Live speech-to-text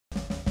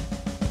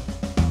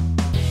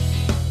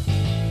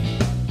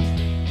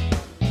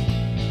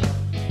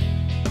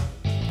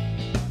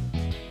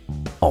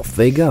Off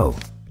they go.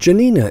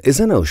 Janina is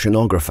an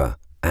oceanographer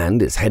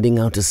and is heading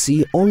out to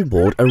sea on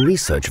board a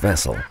research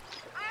vessel.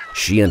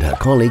 She and her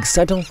colleagues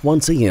set off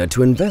once a year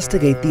to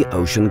investigate the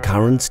ocean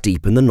currents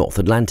deep in the North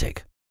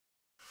Atlantic.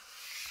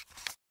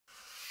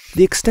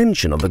 The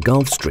extension of the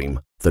Gulf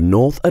Stream, the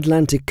North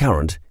Atlantic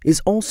Current,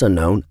 is also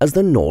known as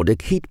the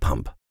Nordic heat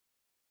pump.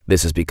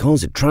 This is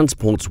because it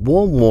transports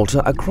warm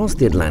water across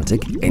the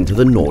Atlantic into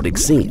the Nordic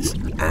seas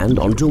and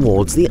on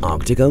towards the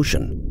Arctic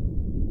Ocean.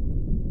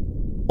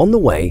 On the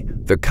way,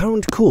 the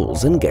current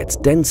cools and gets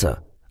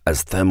denser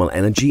as thermal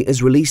energy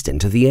is released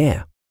into the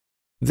air.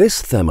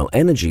 This thermal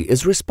energy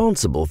is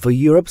responsible for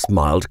Europe's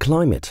mild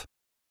climate.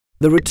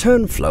 The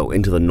return flow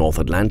into the North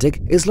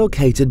Atlantic is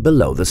located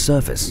below the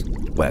surface,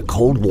 where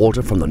cold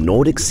water from the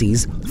Nordic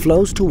seas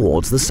flows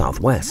towards the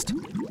southwest.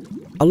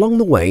 Along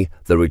the way,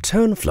 the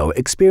return flow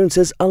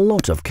experiences a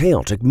lot of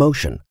chaotic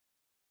motion.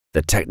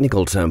 The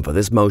technical term for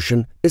this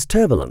motion is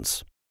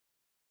turbulence.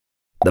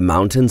 The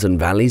mountains and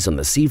valleys on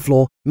the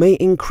seafloor may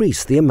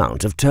increase the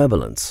amount of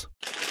turbulence.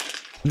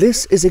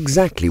 This is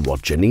exactly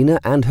what Janina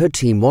and her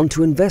team want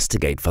to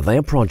investigate for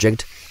their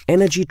project,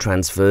 Energy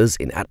Transfers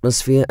in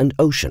Atmosphere and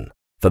Ocean.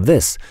 For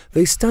this,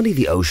 they study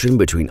the ocean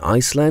between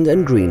Iceland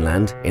and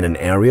Greenland in an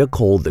area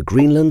called the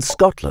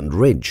Greenland-Scotland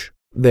Ridge.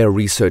 Their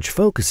research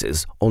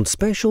focuses on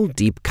special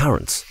deep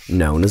currents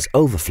known as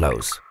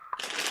overflows.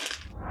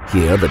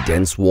 Here, the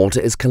dense water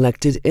is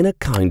collected in a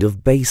kind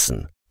of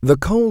basin. The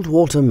cold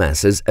water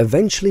masses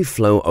eventually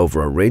flow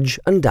over a ridge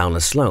and down a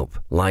slope,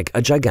 like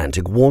a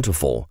gigantic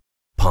waterfall,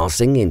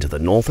 passing into the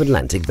North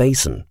Atlantic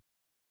Basin.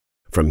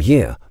 From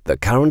here, the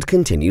current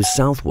continues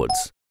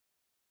southwards.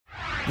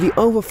 The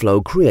overflow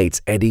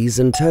creates eddies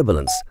and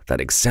turbulence that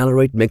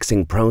accelerate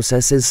mixing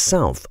processes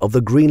south of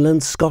the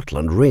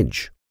Greenland-Scotland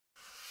Ridge.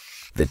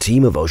 The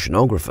team of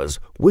oceanographers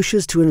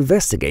wishes to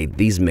investigate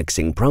these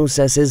mixing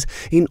processes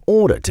in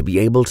order to be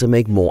able to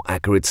make more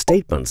accurate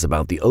statements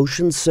about the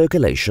ocean's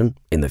circulation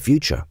in the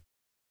future.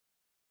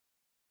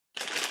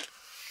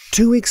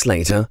 2 weeks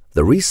later,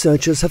 the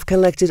researchers have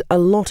collected a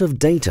lot of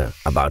data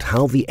about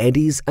how the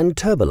eddies and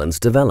turbulence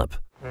develop.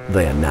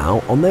 They are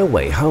now on their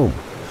way home,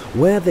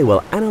 where they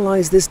will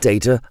analyze this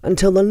data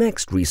until the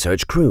next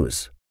research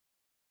cruise.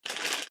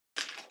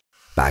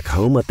 Back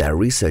home at their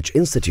research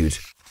institute,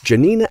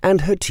 Janina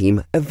and her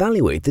team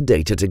evaluate the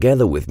data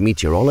together with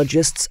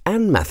meteorologists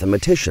and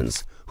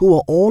mathematicians who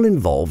are all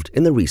involved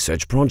in the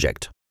research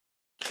project.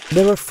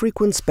 There are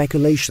frequent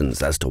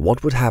speculations as to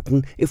what would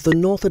happen if the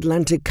North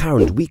Atlantic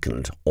current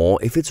weakened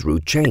or if its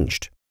route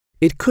changed.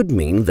 It could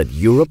mean that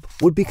Europe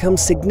would become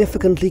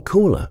significantly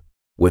cooler.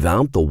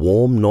 Without the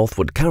warm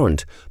northward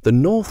current, the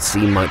North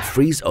Sea might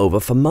freeze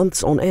over for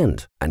months on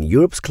end, and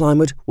Europe's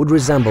climate would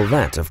resemble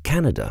that of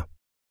Canada.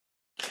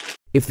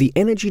 If the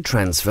energy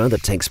transfer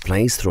that takes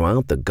place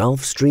throughout the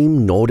Gulf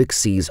Stream Nordic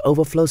Seas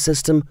overflow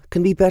system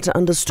can be better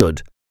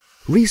understood,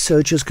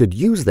 researchers could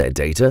use their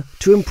data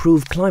to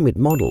improve climate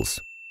models.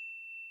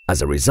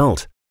 As a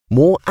result,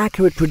 more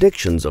accurate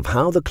predictions of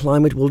how the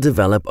climate will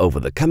develop over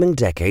the coming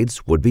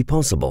decades would be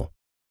possible.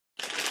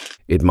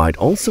 It might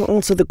also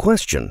answer the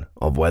question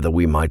of whether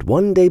we might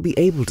one day be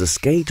able to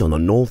skate on the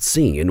North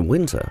Sea in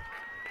winter.